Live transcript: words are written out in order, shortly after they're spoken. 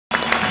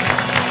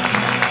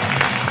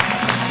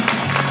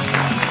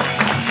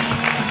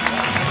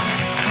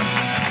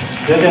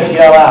So just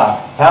yell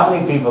out. How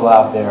many people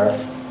out there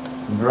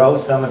grow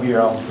some of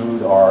your own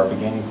food or are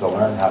beginning to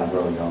learn how to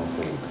grow your own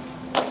food?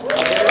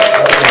 Okay.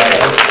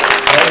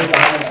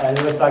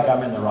 It looks like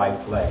I'm in the right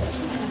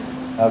place.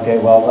 Okay,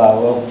 well,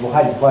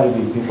 why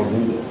do people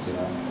do this, you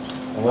know?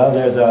 Well,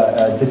 there's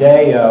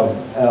today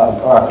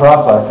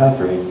across our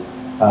country,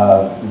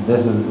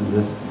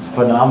 this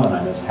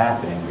phenomenon is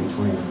happening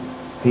between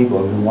people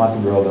who want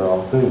to grow their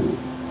own food.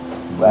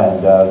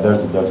 And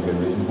there's a good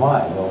reason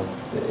why. Well,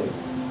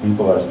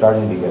 people are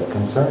starting to get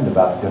concerned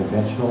about the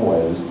conventional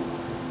ways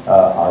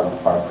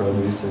our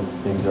produce and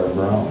things are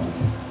grown.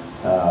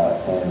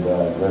 And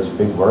there's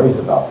big worries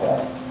about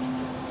that.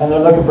 And they're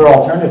looking for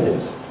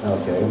alternatives.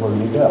 Okay, where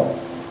do you go?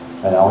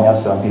 And now we have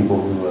some people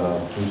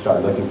who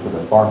start looking for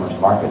the farmers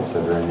markets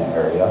that are in the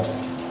area.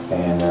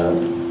 And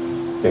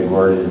the big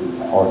word is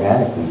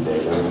organic these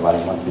days.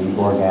 Everybody wants to eat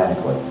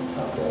organically.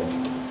 Okay,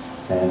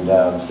 and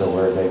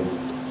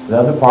the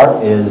other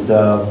part is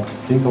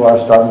people are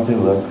starting to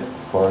look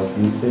for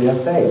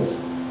CSAs.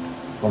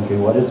 Okay,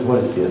 what does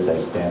CSA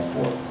stands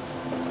for?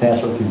 It stands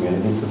for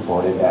Community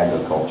Supported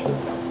Agriculture.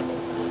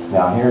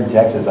 Now here in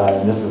Texas,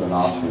 and this is an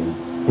offshoot,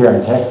 here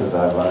in Texas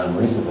I've learned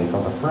recently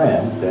from a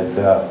friend that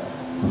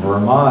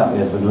Vermont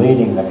is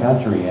leading the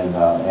country in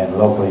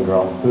locally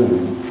grown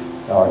food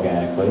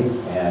organically,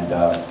 and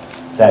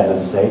sadly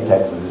to say,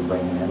 Texas is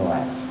bringing in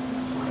last.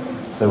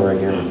 So we're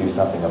here to do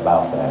something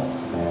about that.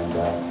 And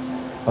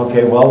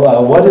okay,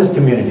 well, what is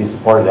community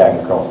supported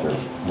agriculture?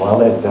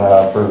 Well,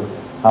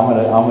 I'm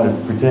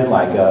gonna pretend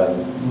like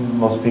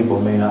most people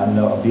may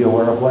not be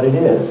aware of what it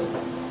is.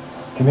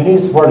 Community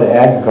supported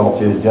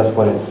agriculture is just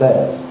what it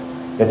says.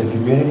 It's a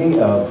community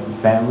of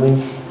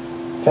families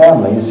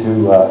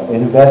who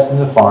invest in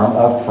the farm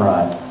up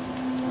front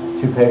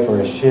to pay for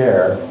a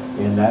share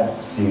in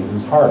that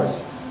season's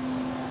harvest,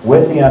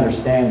 with the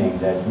understanding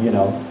that, you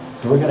know,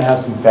 we're going to have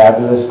some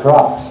fabulous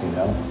crops, you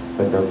know,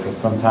 but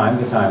from time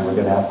to time we're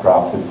going to have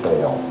crops that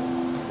fail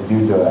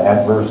due to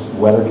adverse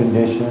weather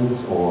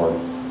conditions or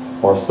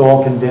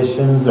soil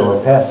conditions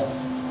or pests.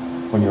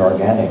 When you're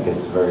organic,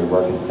 it's very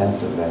work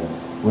intensive,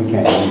 and we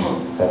can't use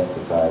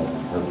pesticides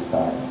and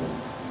herbicides and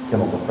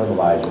chemical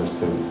fertilizers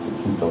to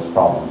keep those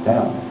problems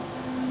down.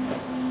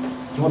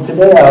 Well,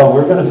 today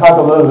we're going to talk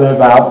a little bit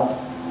about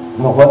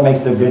what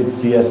makes a good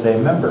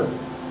CSA member.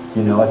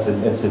 You know, it's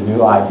a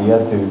new idea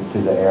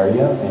to the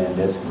area, and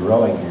it's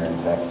growing here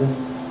in Texas.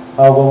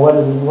 Well,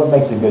 what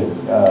makes a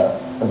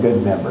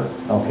good member?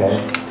 Okay.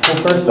 Well,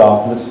 first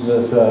off, let's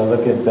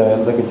look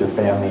at your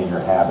family and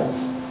your habits.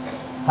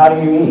 How do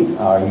you eat?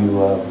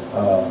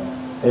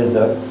 Is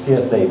a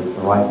CSA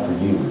right for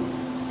you?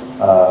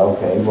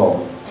 Okay.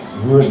 Well,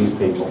 who are these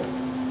people?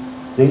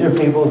 These are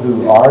people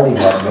who already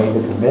have made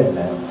a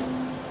commitment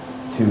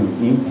to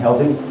eat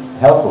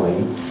healthily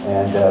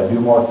and do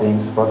more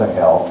things for their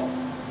health,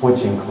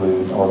 which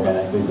include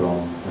organically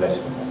grown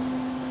vegetables.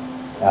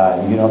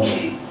 You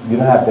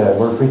don't have to.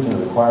 We're preaching to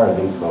the choir of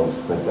these folks,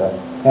 but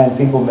and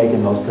people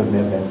making those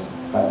commitments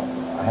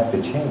have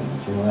to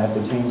change. You know, they have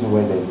to change the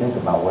way they think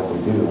about what they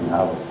do and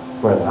how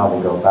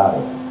they go about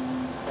it.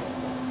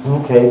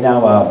 Okay, now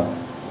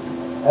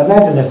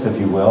imagine this, if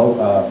you will.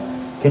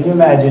 Can you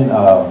imagine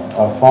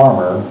a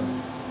farmer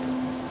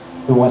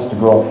who wants to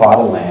grow a plot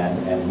of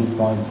land, and he's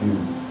going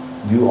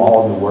to do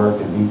all the work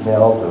and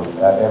details of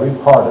every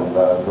part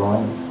of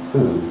growing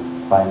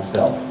food by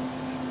himself?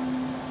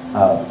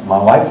 My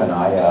wife and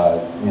I,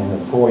 in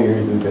the 4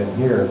 years we've been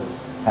here,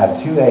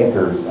 have 2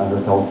 acres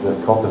under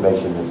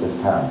cultivation at this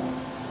time,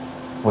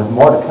 with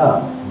more to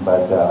come.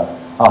 But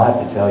I'll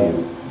have to tell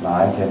you,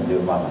 I can't do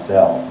it by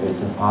myself. It's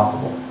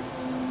impossible.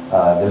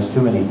 There's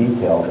too many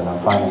details, and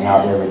I'm finding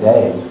out every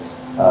day,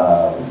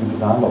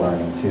 because I'm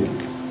learning too,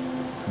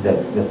 that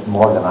it's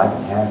more than I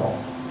can handle.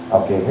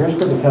 Okay, here's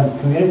where the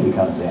community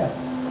comes in.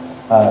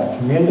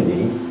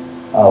 Community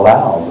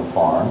allows a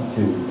farm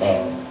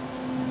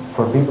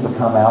for people to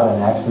come out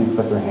and actually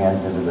put their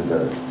hands into the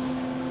dirt.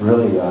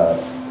 Really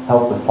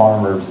help the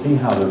farmer see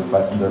how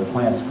their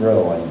plants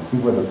grow and see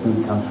where the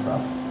food comes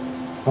from.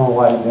 Well,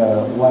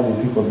 why do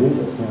people do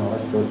this? You know,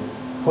 it's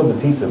for the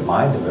peace of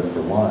mind of it,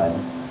 for one.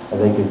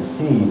 They can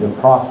see the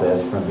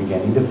process from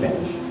beginning to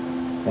finish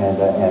and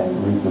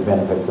reap the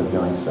benefits of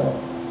doing so.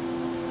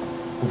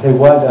 Okay,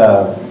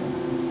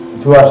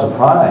 to our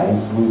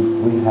surprise,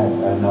 we've had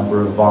a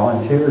number of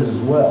volunteers as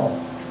well.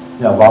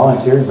 You know,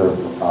 volunteers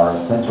are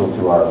essential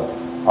to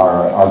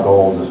our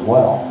goals as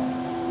well.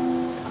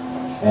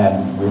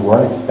 And we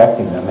weren't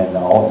expecting them, and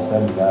all of a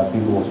sudden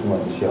people were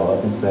willing to show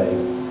up and say,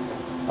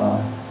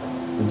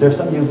 is there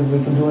something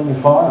we can do on your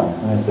farm?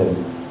 And I said,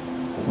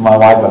 my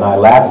wife and I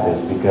laugh at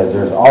this because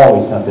there's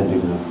always something to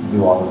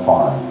do on the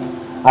farm.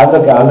 I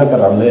look at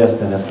our list,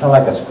 and it's kind of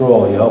like a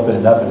scroll. You open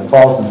it up and it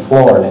falls to the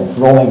floor, and it's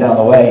rolling down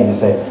the way, and you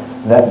say,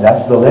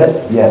 that's the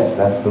list? Yes,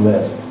 that's the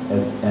list.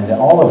 And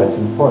all of it's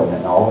important,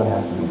 and all of it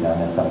has to be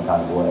done in some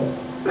kind of way.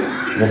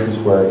 This is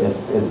where it's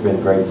been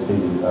great to see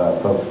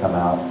folks come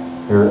out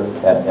here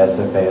at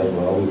SFA as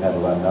well. We've had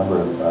a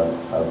number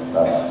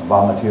of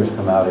volunteers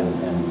come out and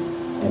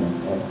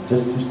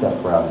just do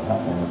stuff around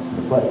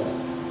the place.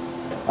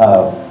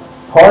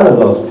 part of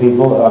those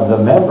people are the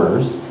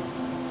members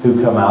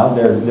who come out.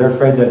 They're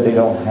afraid that they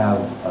don't have,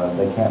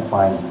 they can't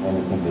find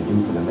anything to do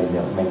because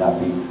they may not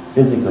be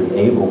physically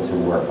able to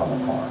work on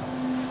the farm.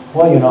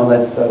 Well, you know,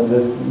 there's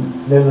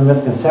a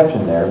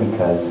misconception there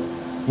because,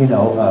 you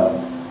know,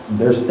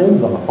 there's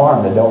things on the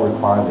farm that don't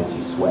require that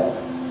you sweat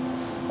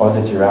or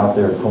that you're out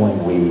there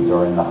pulling weeds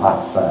or in the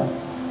hot sun.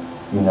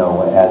 You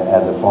know,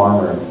 as a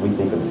farmer, we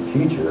think of the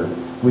future,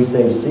 we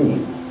save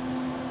seed.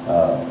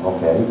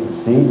 Okay,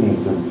 seed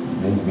needs to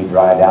be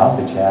dried out,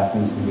 the chaff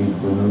needs to be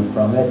removed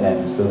from it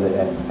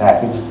and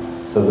packaged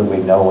so that we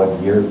know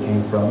what year it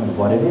came from and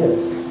what it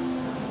is.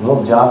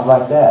 Little jobs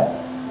like that.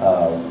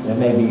 It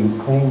may be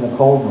cleaning the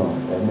cold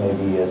room. It may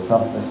be as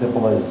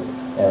simple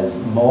as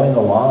mowing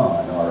the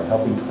lawn or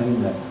helping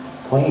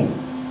clean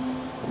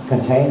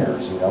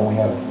containers. You know, we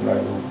have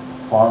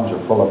farms are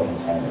full of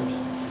containers.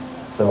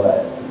 So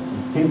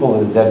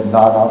people that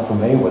aren't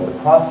familiar with the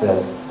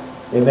process,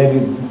 it maybe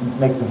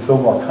make them feel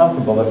more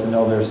comfortable if they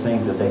know there's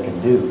things that they can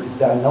do,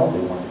 because I know they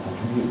want to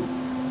contribute,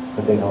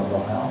 but they don't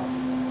know how.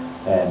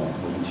 And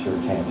we can sure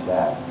change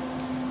that.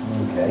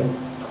 Okay.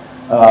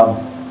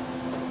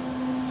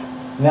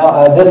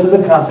 Now, this is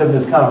a concept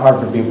that's kind of hard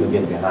for people to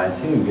get behind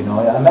too. You know,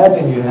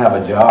 imagine you have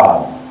a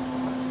job.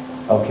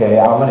 Okay,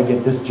 I'm going to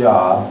get this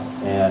job,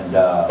 and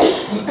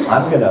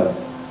I'm going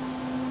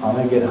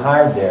to get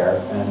hired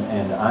there,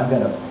 and I'm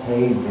going to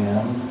pay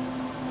them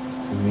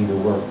for me to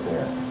work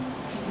there.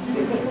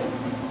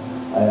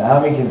 How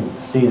many can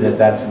see that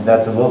that's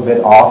a little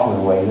bit off of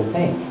the way to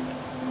think?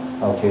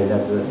 Okay,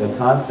 that the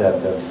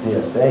concept of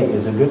CSA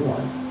is a good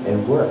one. It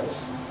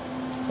works,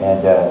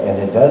 and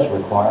it does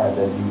require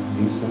that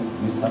you do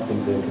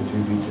something to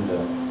contribute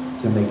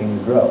to making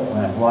it grow.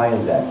 And why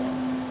is that?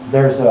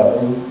 There's a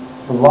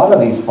lot of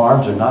these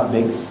farms are not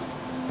big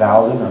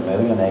 1,000 or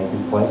million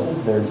acre places.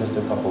 They're just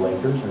a couple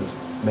acres, or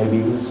maybe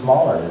even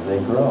smaller as they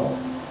grow.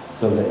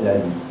 So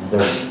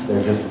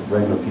they're just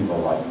regular people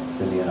like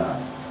Cindy and I.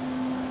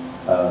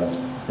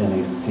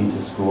 Cindy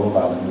teaches school.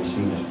 I was a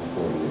machinist for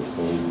 4 years,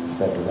 so we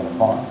said we're going to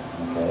farm,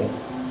 okay?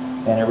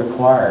 And it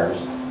requires,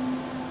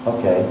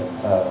 okay,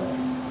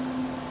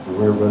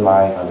 we're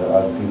relying on the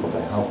other people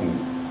to help you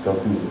go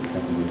through the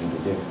things you need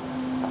to do.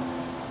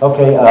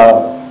 Okay,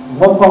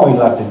 one point we'd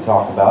like to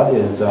talk about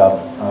is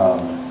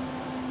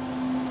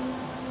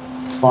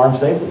farm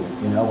safety.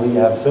 You know, we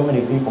have so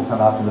many people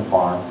come out to the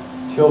farm,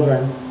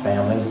 children,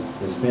 families,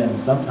 they spend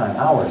sometimes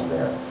hours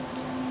there.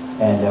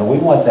 And we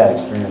want that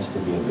experience to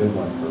be a good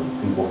one for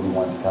people who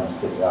want to come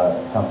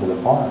to the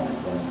farm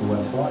and see what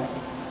it's like.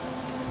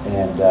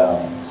 And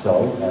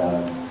so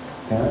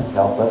parents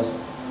help us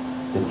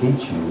to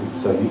teach you,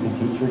 so you can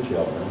teach your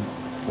children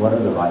what are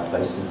the right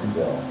places to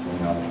go when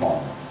you're on the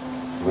farm.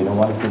 We don't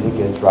want to see the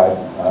kids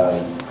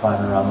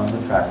climbing around on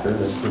the tractor.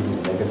 That's pretty,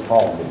 they could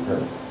fall and get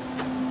hurt.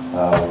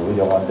 We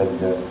don't want them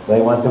to,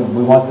 we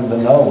want them to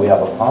know we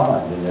have a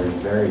pond and there's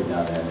berries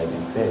down there and they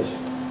can fish.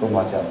 So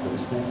watch out for the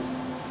snakes.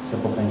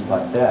 Simple things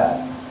like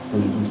that,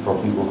 for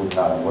people who are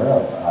not aware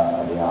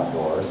of the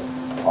outdoors,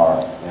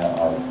 are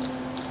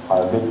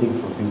a good thing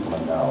for people to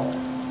know,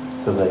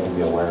 so they can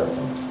be aware of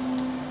them.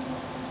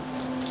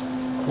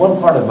 One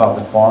part about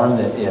the farm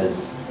that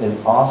is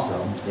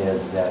awesome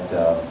is that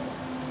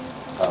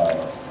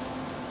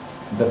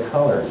the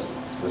colors,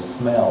 the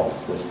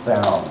smells, the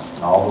sounds,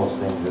 and all those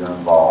things that are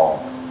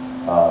involved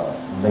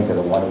make it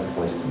a wonderful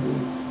place to be.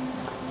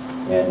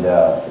 And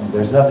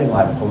there's nothing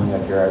like pulling a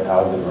carrot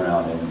out of the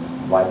ground and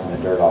wiping the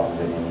dirt off of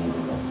it and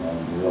eating it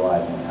and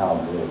realizing how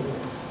good it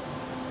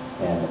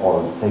is.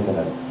 Or taking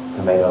a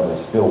tomato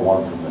that's still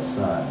warm from the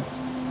sun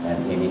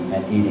and eating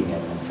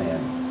it and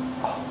saying,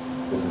 oh,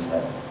 this is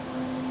heaven.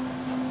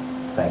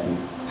 Thank you.